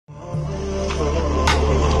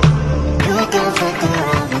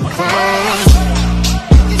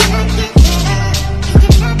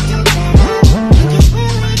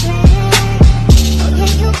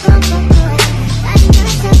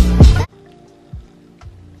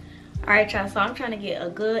Alright y'all, so I'm trying to get a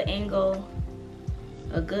good angle,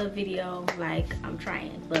 a good video. Like, I'm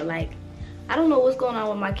trying, but like, I don't know what's going on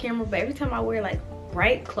with my camera, but every time I wear like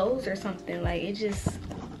bright clothes or something, like it just,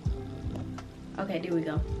 okay, there we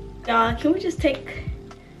go. Y'all, can we just take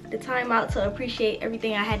the time out to appreciate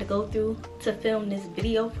everything I had to go through to film this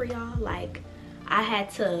video for y'all? Like, I had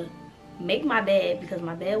to make my bed because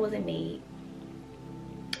my bed wasn't made,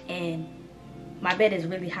 and my bed is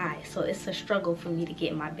really high, so it's a struggle for me to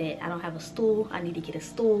get in my bed. I don't have a stool. I need to get a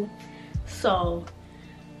stool. So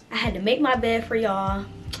I had to make my bed for y'all.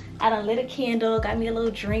 I done lit a candle, got me a little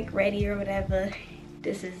drink ready or whatever.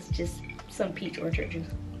 This is just some peach orchard juice.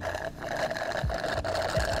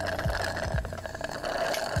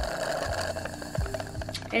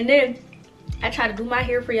 And then I try to do my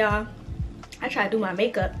hair for y'all. I try to do my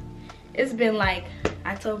makeup. It's been like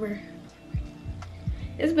October.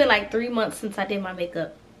 It's been like 3 months since I did my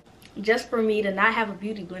makeup. Just for me to not have a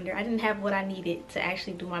beauty blender. I didn't have what I needed to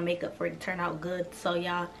actually do my makeup for it to turn out good. So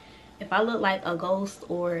y'all, if I look like a ghost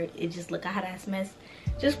or it just look a hot ass mess,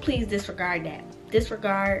 just please disregard that.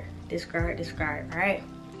 Disregard, disregard, disregard, alright?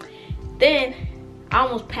 Then I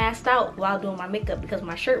almost passed out while doing my makeup because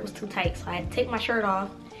my shirt was too tight. So I had to take my shirt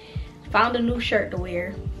off. Found a new shirt to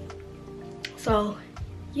wear. So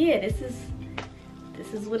yeah, this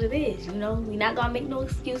is what it is, you know. We're not gonna make no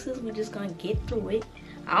excuses. We're just gonna get through it.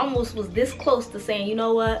 I almost was this close to saying, you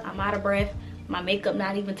know what, I'm out of breath, my makeup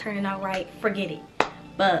not even turning out right, forget it.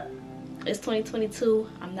 But it's 2022.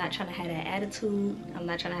 I'm not trying to have that attitude. I'm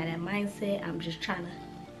not trying to have that mindset. I'm just trying to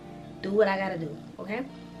do what I gotta do, okay?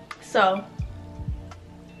 So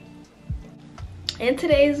in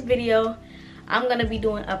today's video, I'm gonna be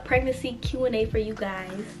doing a pregnancy Q&A for you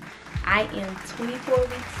guys. I am 24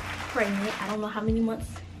 weeks pregnant. I don't know how many months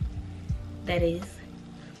that is,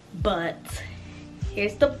 but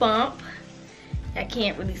here's the bump. I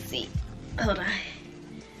can't really see. Hold on.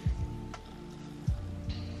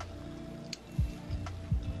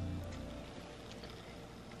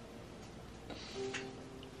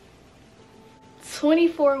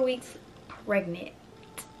 "24 weeks pregnant."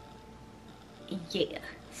 Yeah.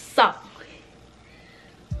 So,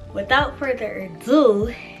 without further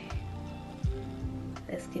ado,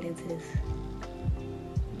 let's get into this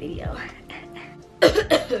video.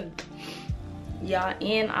 Y'all,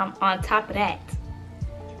 and I'm on top of that,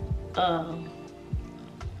 I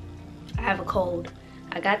have a cold.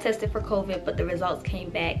 I got tested for COVID, but the results came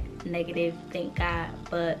back negative, thank God.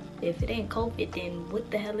 But if it ain't COVID, then what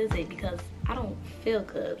the hell is it? Because I don't feel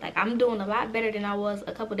good. Like, I'm doing a lot better than I was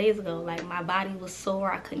a couple days ago. Like, my body was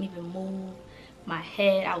sore, I couldn't even move. My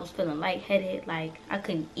head, I was feeling lightheaded. Like, I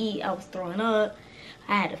couldn't eat, I was throwing up.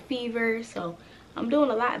 I had a fever, so I'm doing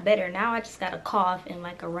a lot better. Now I just got a cough and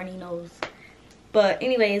like a runny nose. But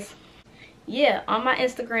anyways, yeah, on my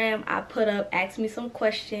Instagram, I put up, ask me some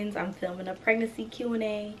questions. I'm filming a pregnancy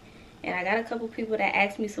Q&A. And I got a couple people that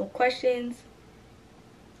asked me some questions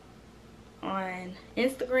on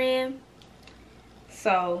Instagram.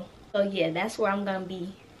 So yeah, that's where I'm gonna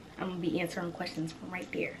be answering questions from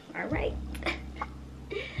right there. All right.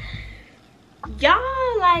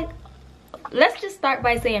 Y'all, like, let's just start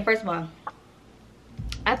by saying, first of all,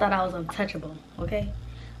 I thought I was untouchable, okay?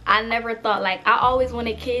 I never thought, like, I always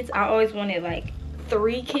wanted kids. I always wanted like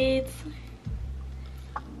 3 kids.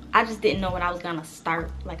 I just didn't know when I was gonna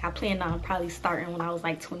start. Like, I planned on probably starting when I was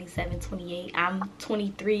like 27, 28. I'm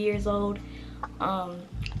 23 years old. I'm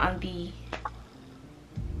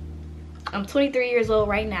 23 years old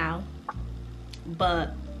right now,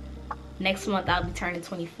 but next month I'll be turning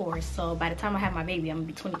 24. So by the time I have my baby, I'm gonna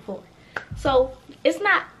be 24. So it's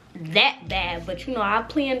not that bad, but you know, I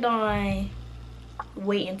planned on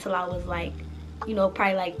waiting until I was like, you know,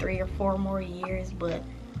 probably like 3 or 4 more years, but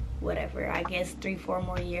whatever. I guess 3, 4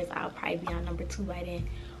 more years, I'll probably be on number 2 by then.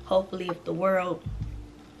 Hopefully, if the world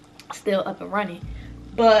still up and running.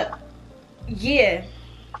 But yeah,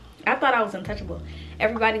 I thought I was untouchable.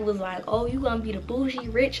 Everybody was like, oh, you gonna be the bougie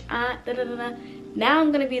rich aunt, da da da da. Now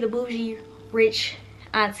I'm gonna be the bougie rich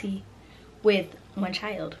auntie with 1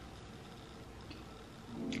 child.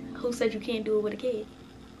 Who said you can't do it with a kid?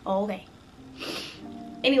 Oh, okay.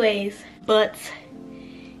 Anyways, but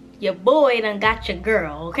your boy done got your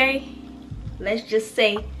girl, okay? Let's just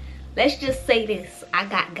say this. I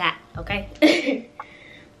got, okay?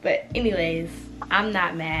 But anyways, I'm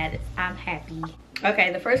not mad. I'm happy.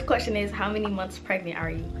 Okay, the first question is, how many months pregnant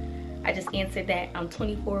are you? I just answered that. I'm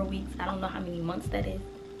 24 weeks. I don't know how many months that is.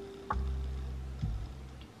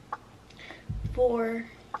 4,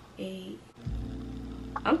 8.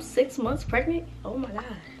 I'm 6 months pregnant? Oh my God.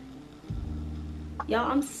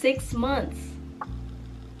 Y'all, I'm 6 months.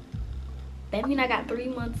 That means I got 3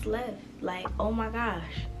 months left. Like, oh my gosh,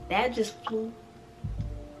 that just flew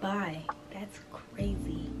by. That's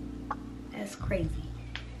crazy. That's crazy.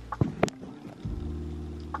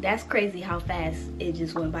 That's crazy how fast it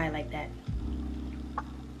just went by like that.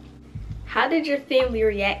 How did your family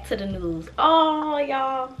react to the news? Oh,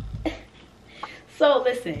 y'all. So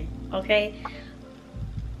listen, okay?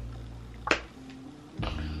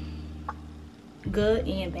 Good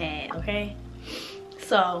and bad, okay?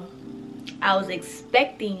 So I was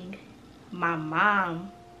expecting my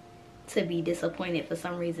mom to be disappointed for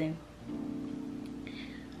some reason.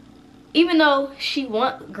 Even though she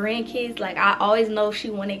want grandkids, like I always know she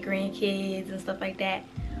wanted grandkids and stuff like that.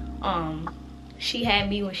 She had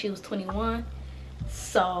me when she was 21,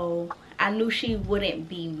 so I knew she wouldn't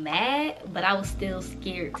be mad, but I was still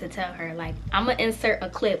scared to tell her. Like, I'm gonna insert a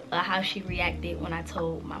clip of how she reacted when I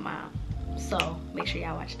told my mom. So make sure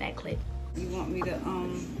y'all watch that clip. You want me to,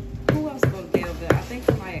 who else go to Belleville? I think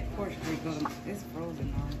somebody at Court Street goes, it's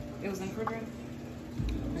frozen now. It was in the refrigerator?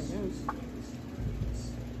 I guess.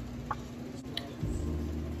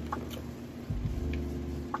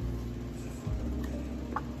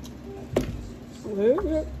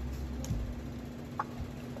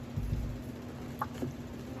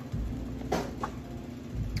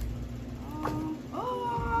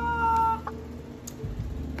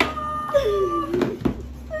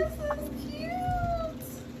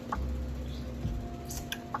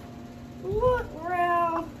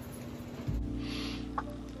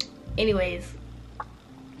 Anyways,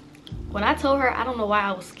 when I told her, I don't know why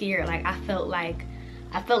I was scared. Like I felt like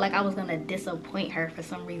I was gonna disappoint her for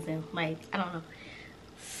some reason. Like, I don't know.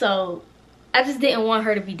 So I just didn't want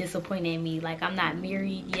her to be disappointed in me. Like, I'm not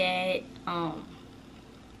married yet. I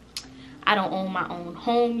don't own my own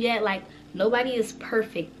home yet. Like, nobody is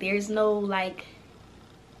perfect. There's no like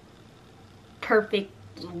perfect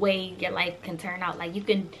way your life can turn out. Like, you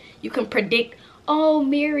can predict, oh,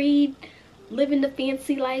 married, living the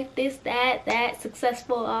fancy life, this, that,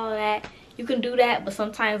 successful, all of that. You can do that, but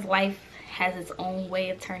sometimes life has its own way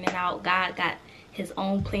of turning out. God got his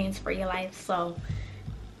own plans for your life. So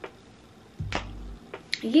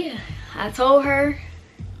yeah, I told her.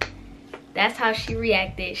 That's how she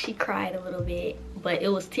reacted. She cried a little bit, but it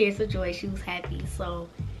was tears of joy. She was happy. So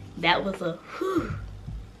that was a whew.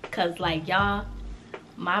 Cause like, y'all,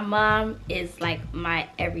 my mom is like my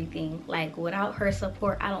everything. Like, without her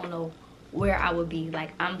support, I don't know where I would be.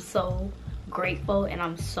 Like, I'm so grateful and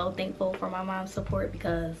I'm so thankful for my mom's support,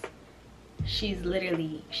 because she's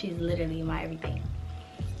literally my everything.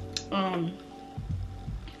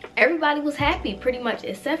 Everybody was happy pretty much,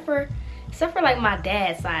 except for like my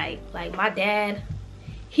dad's side. Like, my dad,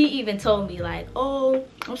 he even told me like, oh,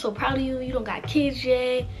 I'm so proud of you. You don't got kids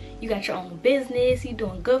yet. You got your own business. You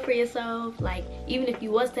doing good for yourself. Like, even if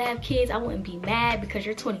you was to have kids, I wouldn't be mad because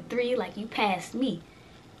you're 23. Like, you passed me.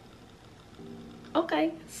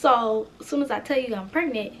 Okay, so as soon as I tell you I'm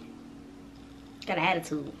pregnant, got an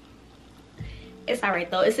attitude. It's all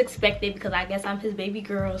right though. It's expected, because I guess I'm his baby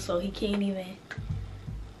girl, so he can't even.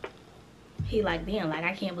 He like, damn, like,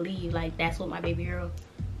 I can't believe like that's what my baby girl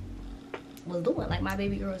was doing. Like, my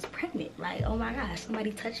baby girl is pregnant. Like, oh my gosh,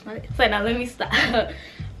 somebody touched my. So now let me stop.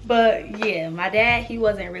 But yeah, my dad, he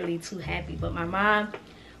wasn't really too happy, but my mom,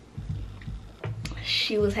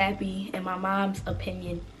 she was happy, and my mom's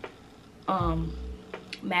opinion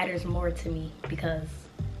matters more to me, because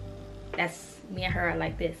that's me and her are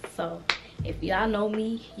like this. So if y'all know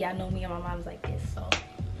me, y'all know me and my mom's like this. So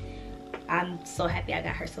I'm so happy I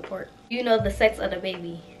got her support. You know the sex of the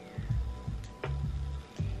baby?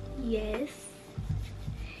 Yes.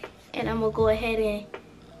 And I'm gonna go ahead and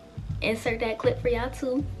insert that clip for y'all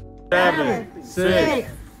too. 7, 6,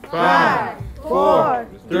 5, 4,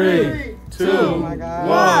 3, 2, 1.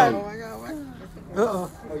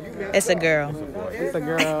 It's a girl. It's a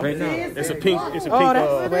girl. Right now. It's a pink. It's a pink.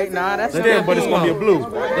 Oh, wait, nah, that's that, but it's gonna be a blue.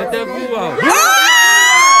 Let that blue out.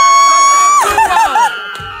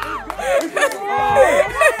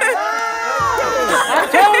 I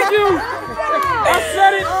told you. I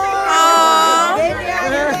said it.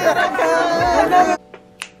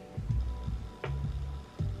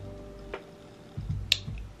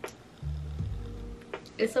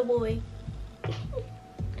 It's a boy.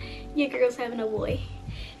 Your girl's having a boy.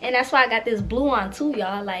 And that's why I got this blue on too,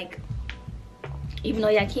 y'all. Like, even though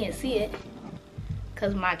y'all can't see it,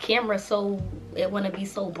 because my camera's so, it wouldn't be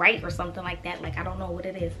so bright or something like that. Like, I don't know what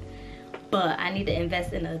it is, but I need to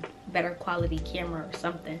invest in a better quality camera or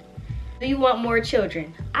something. Do you want more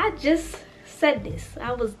children? I just said this.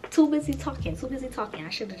 I was too busy talking. I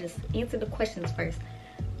should have just answered the questions first.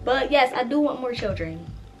 But yes, I do want more children.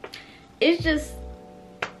 It's just,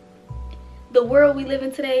 the world we live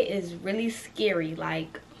in today is really scary,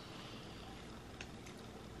 like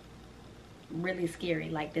really scary.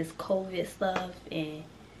 Like this COVID stuff and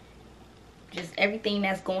just everything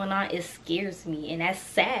that's going on, it scares me, and that's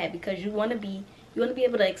sad because you want to be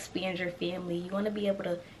able to expand your family. You want to be able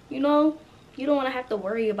to, you know, you don't want to have to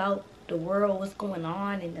worry about the world, what's going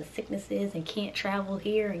on, and the sicknesses, and can't travel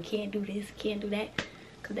here and can't do this, can't do that,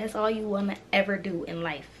 because that's all you want to ever do in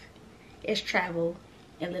life is travel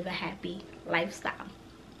and live a happy lifestyle.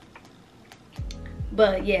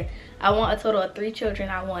 But yeah, I want a total of 3 children.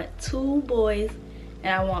 I want 2 boys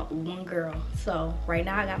and I want 1 girl. So right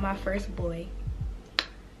now I got my first boy.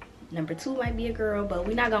 Number 2 might be a girl, but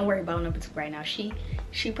we're not gonna worry about number 2 right now. She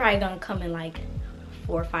probably gonna come in like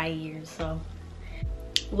 4 or 5 years. So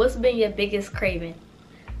what's been your biggest craving?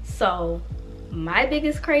 So my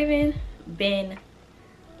biggest craving been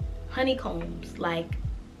honeycombs. Like,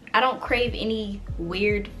 I don't crave any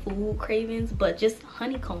weird food cravings, but just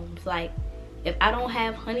honeycombs. Like, if I don't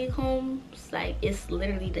have honeycombs, like, it's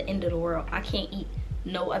literally the end of the world. I can't eat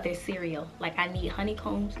no other cereal. Like, I need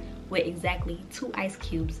honeycombs with exactly 2 ice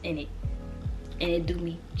cubes in it, and it do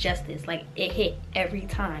me justice. Like, it hit every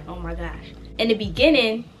time. Oh my gosh. In the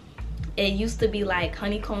beginning, it used to be like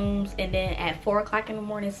honeycombs, and then at 4 o'clock in the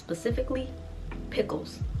morning specifically,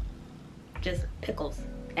 pickles. Just pickles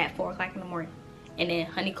at 4 o'clock in the morning, and then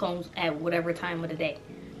honeycombs at whatever time of the day.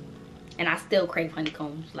 And I still crave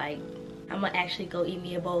honeycombs. Like, I'm gonna actually go eat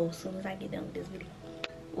me a bowl as soon as I get done with this video.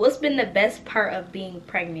 What's been the best part of being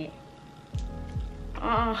pregnant?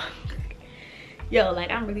 Yo, like,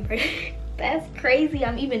 I'm really pregnant. That's crazy.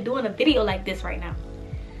 I'm even doing a video like this right now.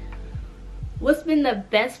 What's been the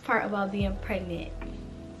best part about being pregnant?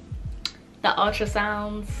 The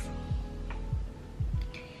ultrasounds.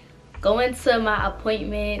 Going to my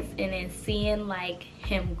appointments and then seeing like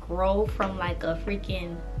him grow from like a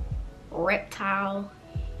freaking reptile.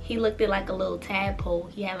 He looked like a little tadpole.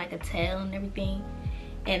 He had like a tail and everything.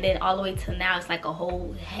 And then all the way to now, it's like a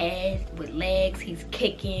whole head with legs. He's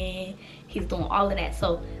kicking. He's doing all of that.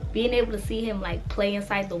 So being able to see him like play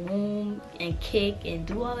inside the womb and kick and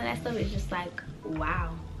do all of that stuff is just like,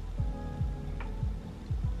 wow.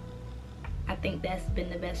 I think that's been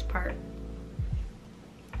the best part.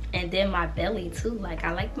 And then my belly too. Like,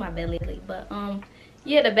 I liked my belly. But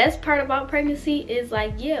yeah, the best part about pregnancy is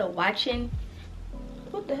like, yeah, watching.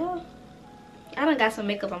 What the hell? I done got some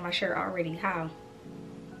makeup on my shirt already. How?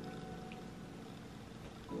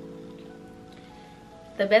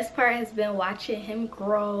 The best part has been watching him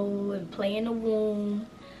grow and play in the womb.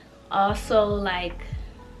 Also, like,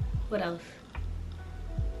 what else?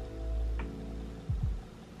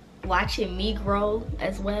 Watching me grow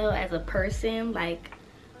as well as a person. Like,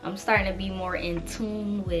 I'm starting to be more in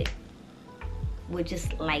tune with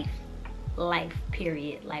just life,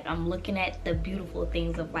 period. Like, I'm looking at the beautiful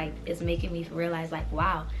things of life. It's making me realize, like,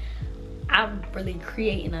 wow, I'm really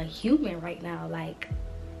creating a human right now. Like,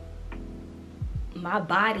 my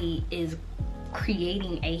body is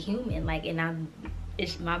creating a human. Like, and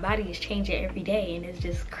my body is changing every day, and it's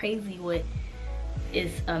just crazy what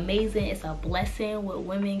is amazing. It's a blessing what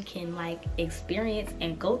women can like experience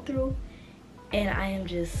and go through, and I am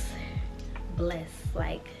just blessed.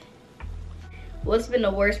 Like, what's been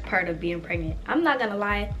the worst part of being pregnant? I'm not gonna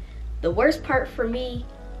lie, the worst part for me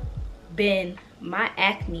been my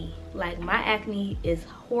acne. Like, my acne is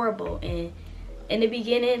horrible, and in the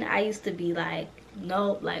beginning I used to be like,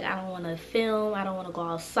 nope, like, I don't want to film, I don't want to go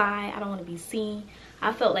outside, I don't want to be seen.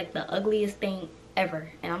 I felt like the ugliest thing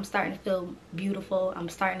ever, and I'm starting to feel beautiful. I'm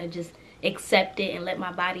starting to just accept it and let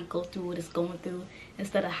my body go through what it's going through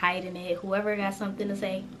instead of hiding it. Whoever got something to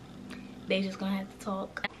say, they just gonna have to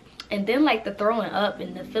talk. And then like the throwing up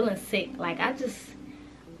and the feeling sick, like,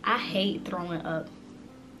 I hate throwing up.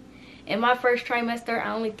 In my first trimester,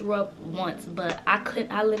 I only threw up once, but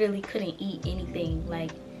I literally couldn't eat anything.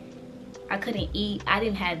 Like, I couldn't eat. I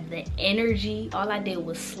didn't have the energy. All I did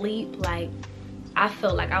was sleep. Like, I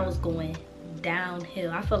felt like I was going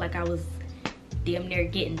downhill. I felt like I was damn near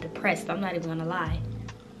getting depressed. I'm not even gonna lie.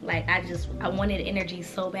 Like, I wanted energy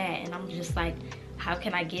so bad, and I'm just like, how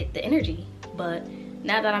can I get the energy? But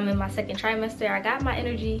now that I'm in my second trimester, I got my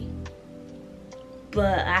energy,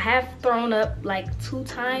 but I have thrown up like 2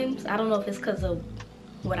 times. I don't know if it's because of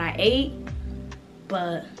what I ate,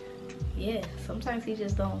 but yeah, sometimes he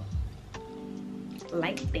just don't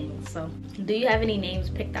like things. So, do you have any names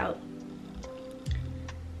picked out?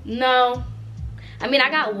 No. I mean, I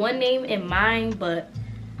got one name in mind, but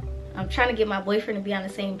I'm trying to get my boyfriend to be on the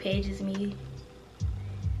same page as me.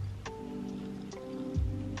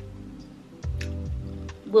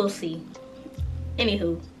 We'll see.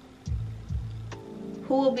 Anywho,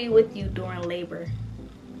 Who will be with you during labor?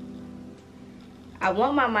 I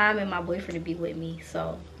want my mom and my boyfriend to be with me,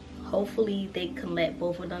 so hopefully they can let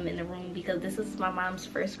both of them in the room, because this is my mom's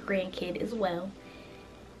first grandkid as well.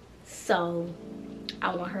 So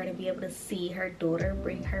I want her to be able to see her daughter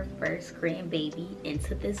bring her first grandbaby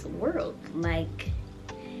into this world. Like,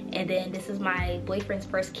 and then this is my boyfriend's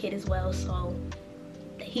first kid as well, so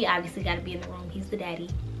he obviously got to be in the room. He's the daddy.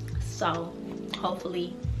 So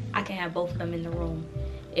hopefully I can have both of them in the room.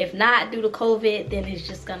 If not, due to COVID, then it's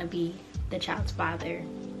just gonna be the child's father,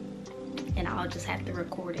 and I'll just have to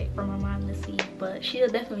record it for my mom to see. But she'll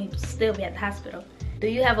definitely still be at the hospital. Do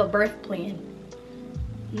you have a birth plan?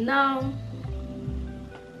 No.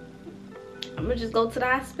 I'm gonna just go to the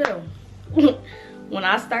hospital. When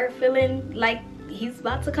I start feeling like he's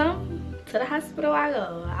about to come to the hospital, I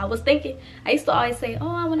go. I was thinking, I used to always say,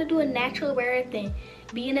 oh, I want to do a natural birth and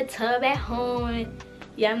be in a tub at home.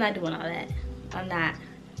 Yeah, I'm not doing all that. I'm not.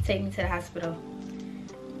 Take me to the hospital.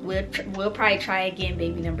 We'll probably try again,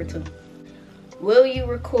 baby number 2. Will you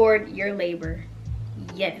record your labor?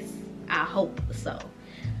 Yes, I hope so.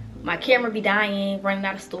 My camera be dying, running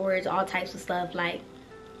out of storage, all types of stuff. Like,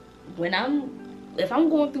 if I'm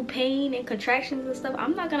going through pain and contractions and stuff,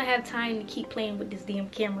 I'm not gonna have time to keep playing with this damn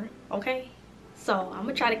camera, okay? So I'm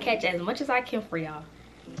gonna try to catch as much as I can for y'all.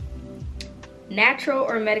 Natural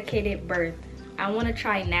or medicated birth? I want to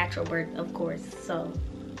try natural birth, of course, so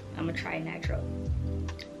I'm gonna try natural.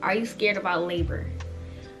 Are you scared about labor?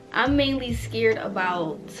 I'm mainly scared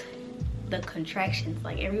about the contractions.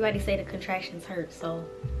 Like, everybody say the contractions hurt, so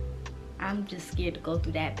I'm just scared to go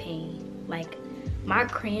through that pain. Like, my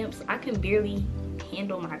cramps, I can barely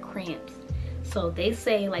handle my cramps. So they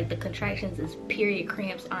say like the contractions is period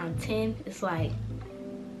cramps on 10. It's like,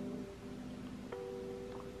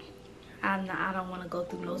 I don't want to go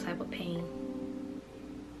through no type of pain.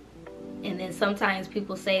 And then sometimes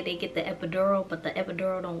people say they get the epidural, but the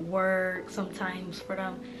epidural don't work sometimes for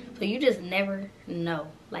them. So you just never know.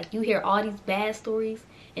 Like, you hear all these bad stories,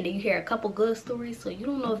 and then you hear a couple good stories, so you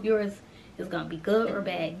don't know if yours is gonna be good or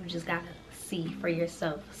bad. You just gotta see for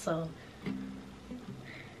yourself. So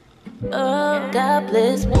oh, God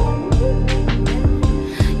bless me.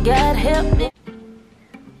 God help me.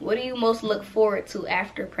 What do you most look forward to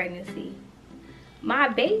after pregnancy? My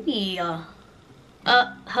baby.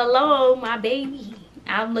 Hello, my baby.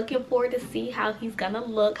 I'm looking forward to see how he's gonna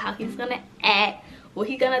look, how he's gonna act, what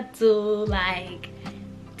he gonna do, like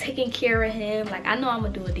taking care of him. Like, I know I'm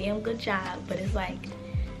gonna do a damn good job, but it's like,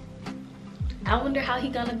 I wonder how he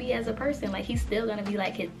gonna be as a person. Like, he's still gonna be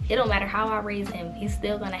like it don't matter how I raise him, he's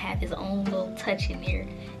still gonna have his own little touch in there,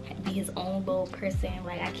 be his own little person.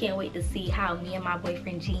 Like, I can't wait to see how me and my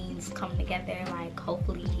boyfriend genes come together. Like,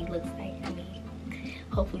 hopefully he looks like me.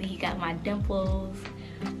 Hopefully he got my dimples.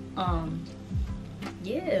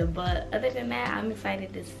 Yeah, but other than that, I'm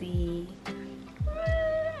excited to see.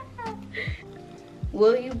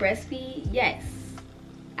 Will you breastfeed? Yes.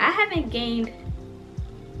 I haven't gained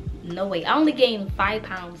no weight. I only gained 5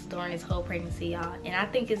 pounds during this whole pregnancy, y'all, and I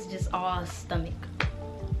think it's just all stomach,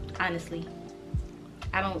 honestly.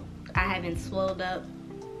 I haven't swelled up.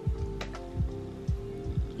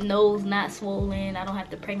 Nose not swollen. I don't have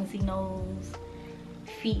the pregnancy nose.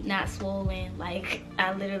 Feet not swollen. Like,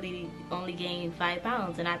 I literally only gained 5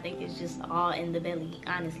 pounds, and I think it's just all in the belly,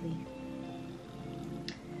 honestly.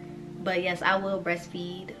 But yes, I will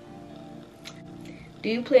breastfeed. Do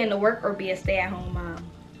you plan to work or be a stay-at-home mom?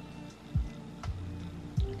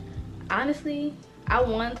 Honestly, I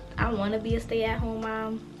want to be a stay-at-home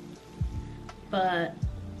mom, but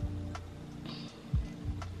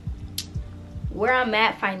where I'm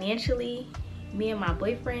at financially, me and my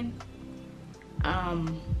boyfriend, I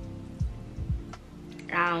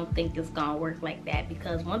don't think it's gonna work like that,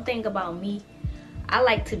 because one thing about me, I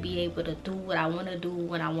like to be able to do what I want to do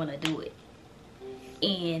when I want to do it.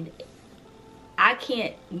 And I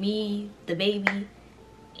can't, me, the baby,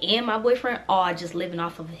 and my boyfriend all just living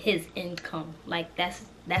off of his income. Like, that's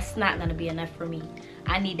not gonna be enough for me.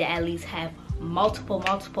 I need to at least have multiple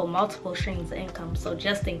streams of income, so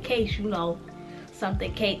just in case, you know,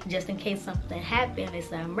 just in case something happened,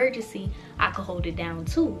 it's an emergency, I could hold it down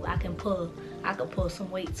too. I could pull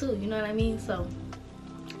some weight too, you know what I mean? So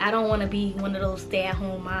I don't want to be one of those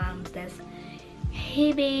stay-at-home moms that's,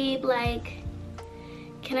 hey babe, like,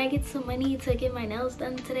 can I get some money to get my nails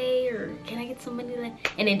done today, or can I get some money to,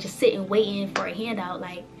 and then just sitting waiting for a handout.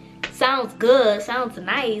 Like, sounds good, sounds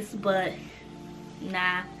nice, but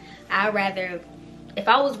nah. I'd rather, if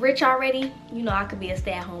I was rich already, you know, I could be a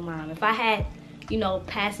stay-at-home mom. If I had, you know,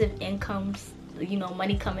 passive incomes, you know,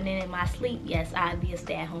 money coming in my sleep, yes, I'd be a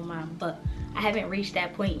stay-at-home mom. But I haven't reached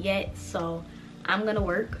that point yet, so I'm gonna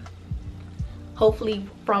work, hopefully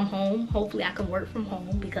from home. Hopefully I can work from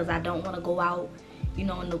home because I don't want to go out, you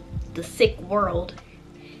know, in the sick world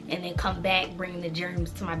and then come back bringing the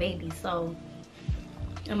germs to my baby. So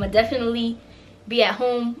I'm gonna definitely be at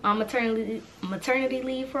home on maternity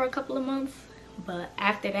leave for a couple of months, but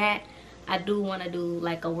after that I do want to do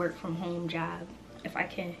like a work from home job if I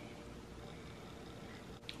can.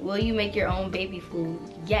 Will you make your own baby food?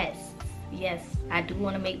 Yes, I do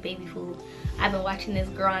want to make baby food. I've been watching this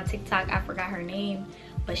girl on TikTok, I forgot her name,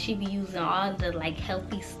 but she be using all the like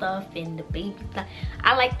healthy stuff and the baby stuff.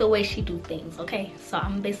 I like the way she do things, okay? So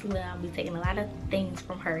I'll be taking a lot of things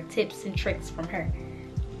from her, tips and tricks from her.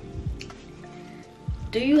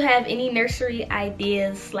 Do you have any nursery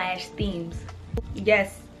ideas / themes?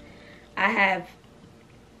 Yes, I have.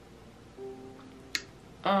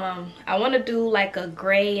 I want to do like a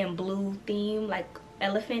gray and blue theme, like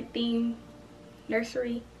elephant theme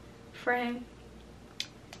nursery frame.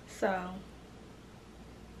 So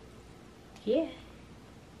yeah.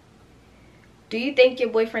 Do you think your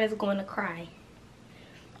boyfriend is going to cry?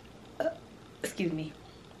 Excuse me.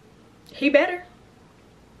 He better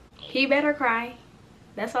cry.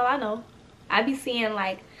 That's all I know. I be seeing,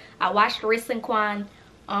 like, I watched Riss and Quan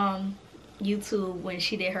YouTube when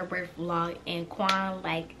she did her birth vlog, and Quan,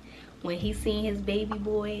 like, when he seen his baby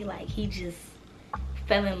boy, like, he just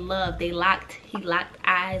fell in love. He locked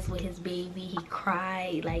eyes with his baby. He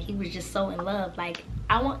cried. Like, he was just so in love. Like,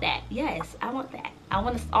 I want that. Yes, I want that. I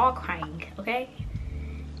want us all crying, okay?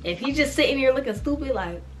 If he just sitting here looking stupid,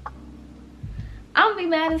 like, I'm gonna be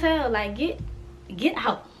mad as hell. Like, get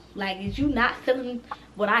out. Like, is you not feeling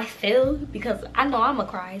what I feel? Because I know I'm gonna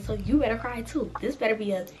cry, so you better cry too. This better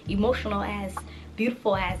be a emotional ass,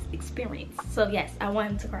 beautiful ass experience. So yes, I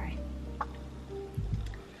want him to cry.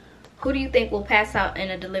 Who do you think will pass out in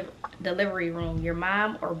a delivery room, your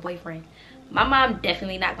mom or boyfriend? My mom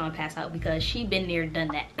definitely not gonna pass out because she been there, done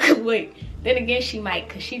that. Wait, then again she might,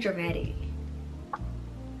 cause she dramatic.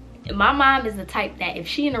 My mom is the type that if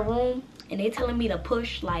she in a room and they telling me to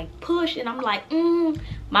push, like push, and I'm like,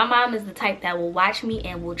 my mom is the type that will watch me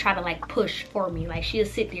and will try to like push for me. Like, she'll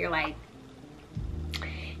sit there like,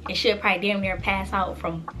 and she'll probably damn near pass out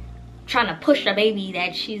from trying to push a baby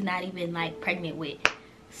that she's not even like pregnant with.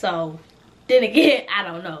 So then again, I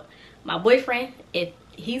don't know. My boyfriend, if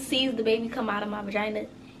he sees the baby come out of my vagina,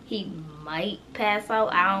 he might pass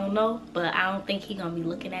out. I don't know, but I don't think he gonna be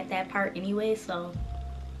looking at that part anyway, so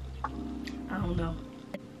I don't know.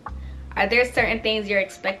 Are there certain things you're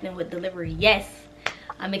expecting with delivery? Yes,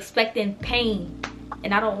 I'm expecting pain,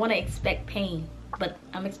 and I don't want to expect pain, but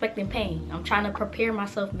I'm expecting pain. I'm trying to prepare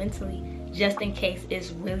myself mentally just in case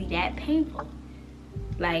it's really that painful.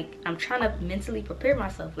 Like, I'm trying to mentally prepare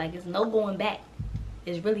myself. Like, it's no going back.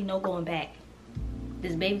 There's really no going back.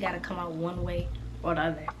 This baby got to come out one way or the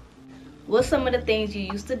other. What's some of the things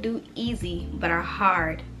you used to do easy but are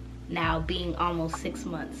hard now, being almost 6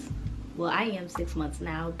 months? Well, I am 6 months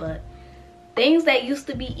now, but things that used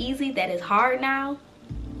to be easy that is hard now: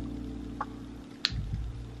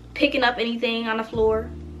 picking up anything on the floor,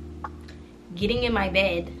 getting in my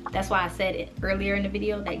bed. That's why I said it earlier in the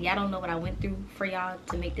video that y'all don't know what I went through for y'all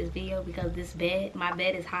to make this video, because this bed, my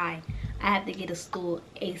bed is high. I have to get a stool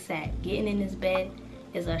ASAP. Getting in this bed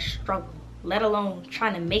is a struggle, let alone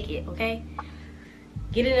trying to make it, okay?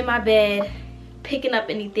 Getting in my bed, picking up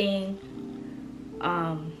anything,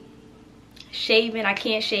 shaving. I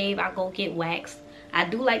can't shave. I go get waxed. I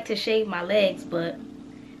do like to shave my legs, but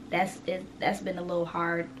that's been a little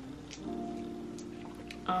hard.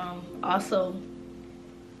 Also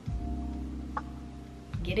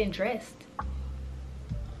getting dressed.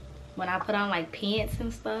 When I put on like pants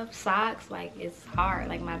and stuff, socks, like it's hard.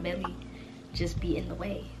 Like, my belly just be in the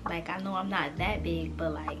way. Like, I know I'm not that big,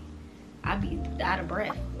 but like I be out of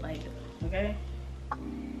breath. Like, okay.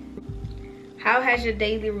 How has your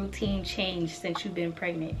daily routine changed since you've been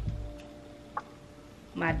pregnant?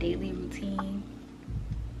 My daily routine?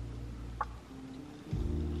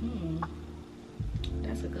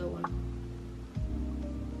 That's a good one.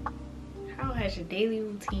 How has your daily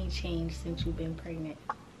routine changed since you've been pregnant?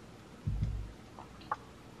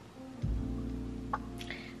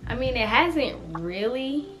 I mean, it hasn't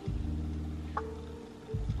really.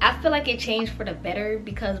 I feel like it changed for the better,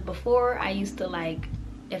 because before I used to, like,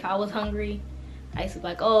 if I was hungry, I used to be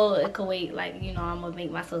like, oh, it could wait, like, you know, I'm gonna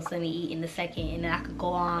make myself something to eat in a second, and then I could go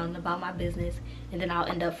on about my business, and then I'll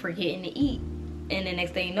end up forgetting to eat, and the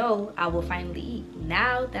next thing you know, I will finally eat.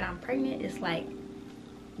 Now that I'm pregnant, it's like,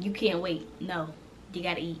 you can't wait. No, you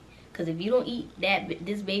gotta eat, because if you don't eat,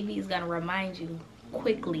 this baby is gonna remind you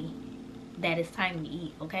quickly that it's time to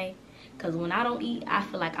eat, okay? because when I don't eat, I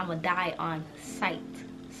feel like I'm gonna die on sight.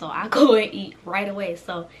 So I go and eat right away.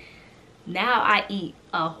 So now I eat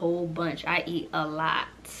a whole bunch. I eat a lot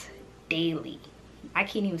daily. I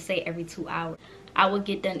can't even say every 2 hours. I would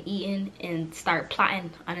get done eating and start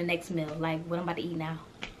plotting on the next meal. Like, what I'm about to eat now.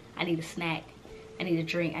 I need a snack. I need a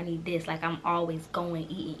drink. I need this. Like, I'm always going,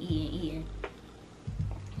 eating.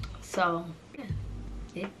 So, yeah,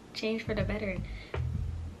 it changed for the better.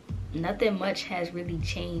 Nothing much has really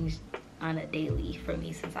changed on a daily for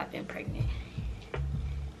me since I've been pregnant.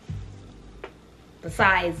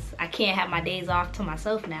 Besides, I can't have my days off to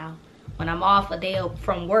myself now. When I'm off a day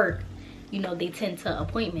from work, you know, they tend to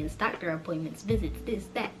appointments, doctor appointments, visits, this,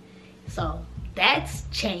 that. So that's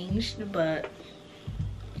changed, but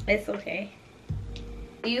it's okay.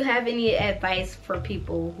 Do you have any advice for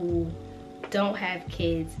people who don't have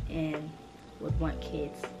kids and would want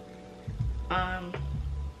kids? Let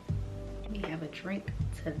me have a drink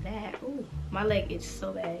to that. Ooh, my leg itches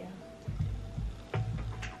so bad, y'all.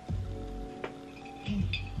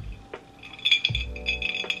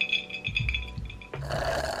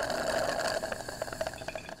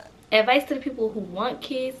 Advice to the people who want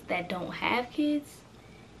kids that don't have kids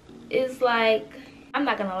is like, I'm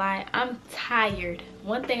not gonna lie, I'm tired.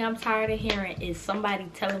 One thing I'm tired of hearing is somebody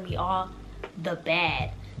telling me all the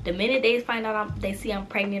bad. The minute they find out they see I'm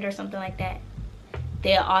pregnant or something like that,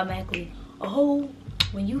 they're automatically, oh,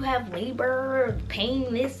 when you have labor,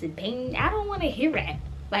 pain this and pain, I don't want to hear that.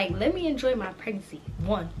 Like, let me enjoy my pregnancy,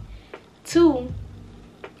 1. 2,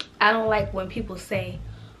 I don't like when people say,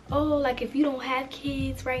 oh, like, if you don't have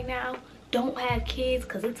kids right now, don't have kids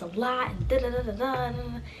because it's a lot and da-da-da-da-da.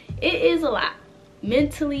 It is a lot.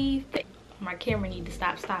 Mentally, my camera need to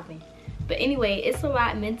stop stopping. But anyway, it's a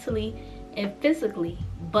lot mentally and physically,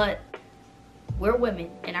 but we're women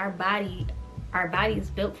and our body is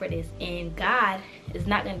built for this, and God is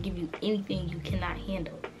not going to give you anything you cannot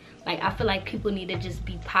handle. Like, I feel like people need to just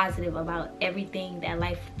be positive about everything that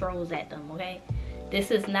life throws at them, okay?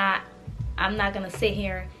 This is not, I'm not going to sit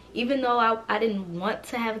here, even though I didn't want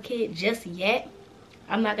to have a kid just yet,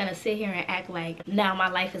 I'm not going to sit here and act like now my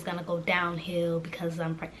life is going to go downhill because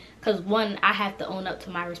I'm pregnant. Because 1, I have to own up to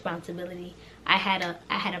my responsibility. I had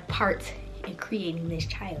a part in creating this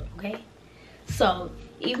child, okay? So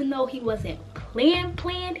even though he wasn't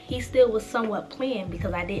planned, he still was somewhat planned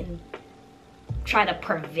because I didn't try to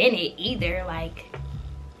prevent it either. Like,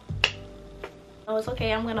 oh, it's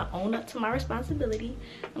okay, I'm gonna own up to my responsibility.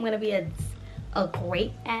 I'm gonna be a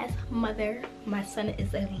great ass mother. My son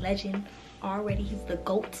is a legend already. He's the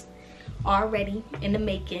GOAT already in the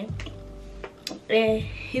making, and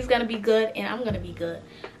he's gonna be good and I'm gonna be good.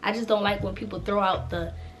 I just don't like when people throw out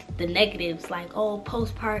the negatives, like, oh,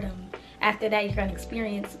 postpartum, after that you're gonna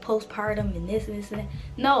experience postpartum and this and this and that.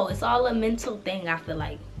 No, it's all a mental thing. I feel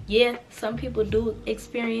like, yeah, some people do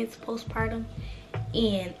experience postpartum,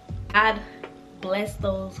 and God bless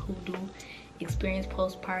those who do experience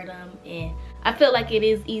postpartum. And I feel like it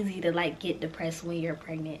is easy to like get depressed when you're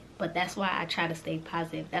pregnant, but that's why I try to stay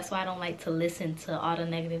positive. That's why I don't like to listen to all the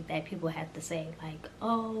negative that people have to say, like,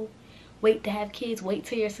 oh, wait to have kids, wait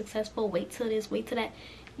till you're successful, wait till this, wait till that.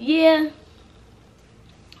 Yeah,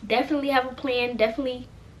 definitely have a plan, definitely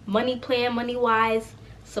money plan, money wise,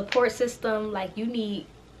 support system. Like, you need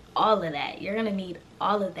all of that. You're gonna need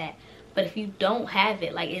all of that. But if you don't have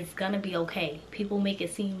it, like, it's gonna be okay. People make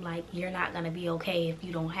it seem like you're not gonna be okay if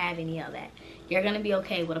you don't have any of that. You're gonna be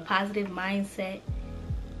okay with a positive mindset.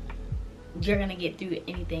 You're gonna get through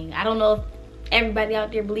anything. I don't know if everybody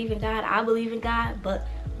out there believe in God. I believe in God, but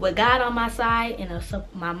with God on my side and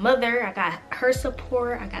my mother, I got her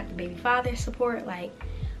support, I got the baby father's support, like,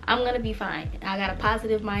 I'm gonna be fine. I got a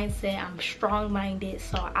positive mindset, I'm strong-minded,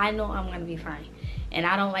 so I know I'm gonna be fine. And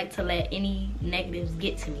I don't like to let any negatives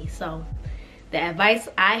get to me. So the advice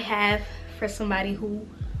I have for somebody who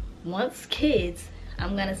wants kids,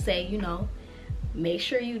 I'm gonna say, you know, make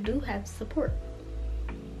sure you do have support.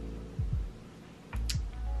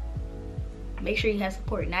 Make sure you have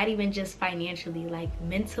support, not even just financially, like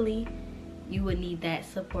mentally, you would need that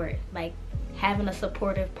support. Like, having a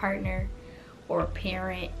supportive partner or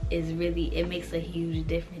parent is really, it makes a huge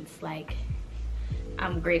difference. Like,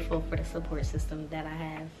 I'm grateful for the support system that I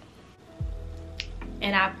have.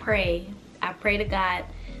 And I pray to God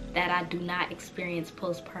that I do not experience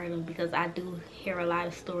postpartum, because I do hear a lot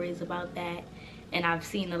of stories about that. And I've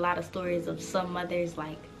seen a lot of stories of some mothers,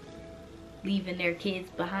 like, leaving their kids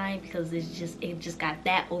behind because it just got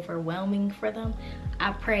that overwhelming for them.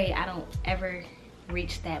 I pray I don't ever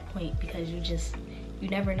reach that point, because you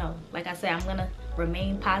never know. Like I said, I'm gonna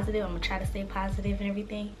remain positive. I'm gonna try to stay positive and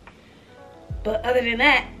everything. But other than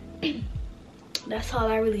that, That's all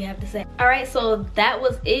I really have to say. All right, so that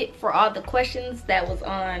was it for all the questions that was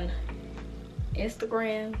on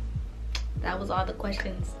Instagram. That was all the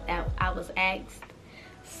questions that I was asked.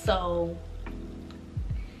 So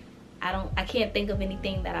I can't think of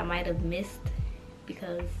anything that I might have missed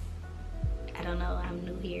because I don't know, I'm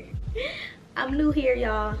new here. I'm new here,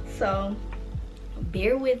 y'all, so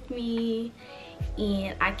bear with me,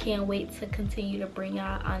 and I can't wait to continue to bring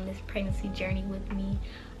y'all on this pregnancy journey with me.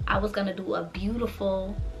 I was gonna do a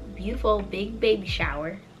beautiful big baby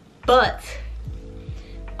shower, but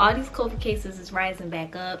all these COVID cases is rising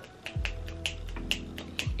back up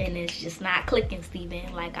and it's just not clicking,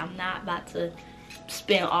 Steven. Like, I'm not about to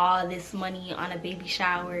spend all this money on a baby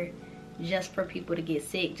shower just for people to get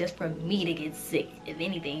sick, just for me to get sick. If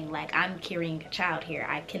anything, like, I'm carrying a child here.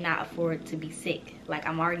 I cannot afford to be sick. Like,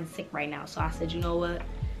 I'm already sick right now. So I said, you know what,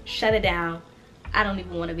 shut it down. I don't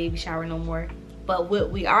even want a baby shower no more. But what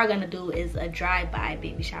we are gonna do is a drive-by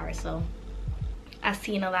baby shower. So I've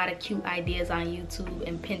seen a lot of cute ideas on YouTube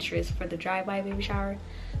and Pinterest for the drive-by baby shower.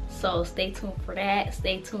 So stay tuned for that.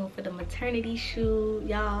 Stay tuned for the maternity shoot,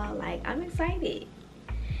 y'all. Like, I'm excited.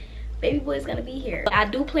 Baby boy's gonna be here. I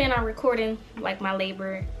do plan on recording like my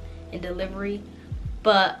labor and delivery,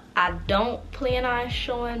 but I don't plan on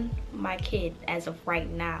showing my kid as of right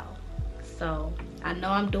now. So I know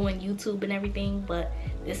I'm doing YouTube and everything, but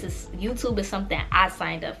YouTube is something I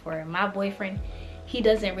signed up for. My boyfriend, he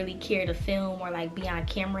doesn't really care to film or like be on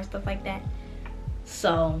camera and stuff like that.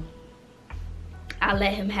 So I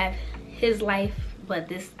let him have his life, but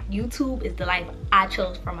this YouTube is the life I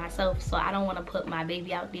chose for myself. So I don't want to put my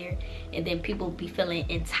baby out there and then people be feeling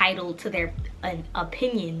entitled to their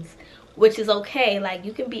opinions, which is okay. Like,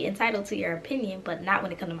 you can be entitled to your opinion, but not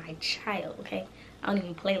when it comes to my child, okay? I don't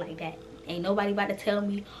even play like that. Ain't nobody about to tell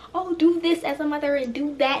me, oh, do this as a mother and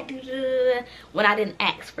do that, when I didn't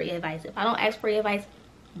ask for your advice. If I don't ask for your advice,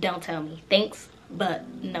 don't tell me. Thanks, but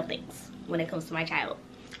no thanks when it comes to my child.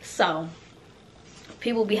 So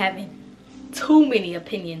people be having too many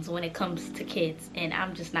opinions when it comes to kids, and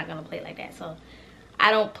I'm just not gonna play like that. So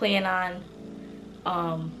I don't plan on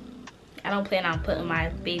putting my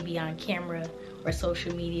baby on camera or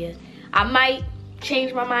social media. I might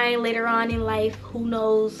change my mind later on in life, who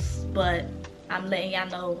knows, but I'm letting y'all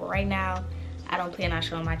know right now, I don't plan on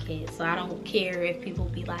showing my kids. So I don't care if people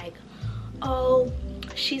be like, oh,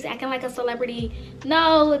 she's acting like a celebrity.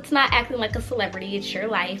 No, it's not acting like a celebrity. It's your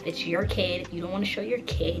life, it's your kid. If you don't want to show your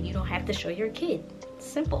kid, you don't have to show your kid. It's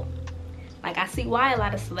simple. Like, I see why a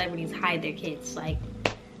lot of celebrities hide their kids. Like,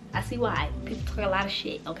 I see why. People talk a lot of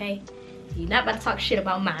shit, okay? You're not about to talk shit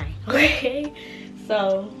about mine, okay?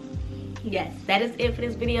 So yes, that is it for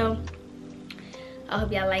this video. I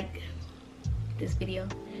hope y'all like this video.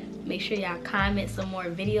 Make sure y'all comment some more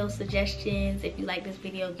video suggestions. If you like this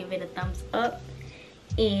video, give it a thumbs up,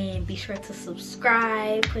 and be sure to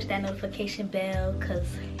subscribe, push that notification bell, because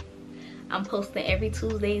I'm posting every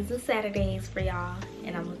Tuesdays and Saturdays for y'all,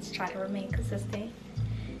 and I'm gonna try to remain consistent.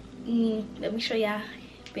 Let me show y'all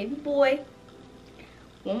baby boy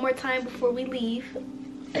one more time before we leave.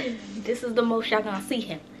 This is the most y'all gonna see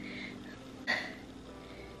him.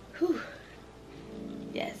 Whew.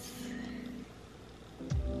 Yes.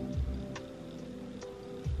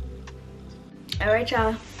 All right,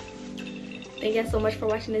 y'all. Thank y'all so much for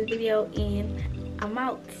watching this video, and I'm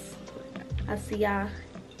out. I'll see y'all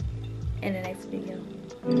in the next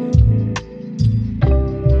video.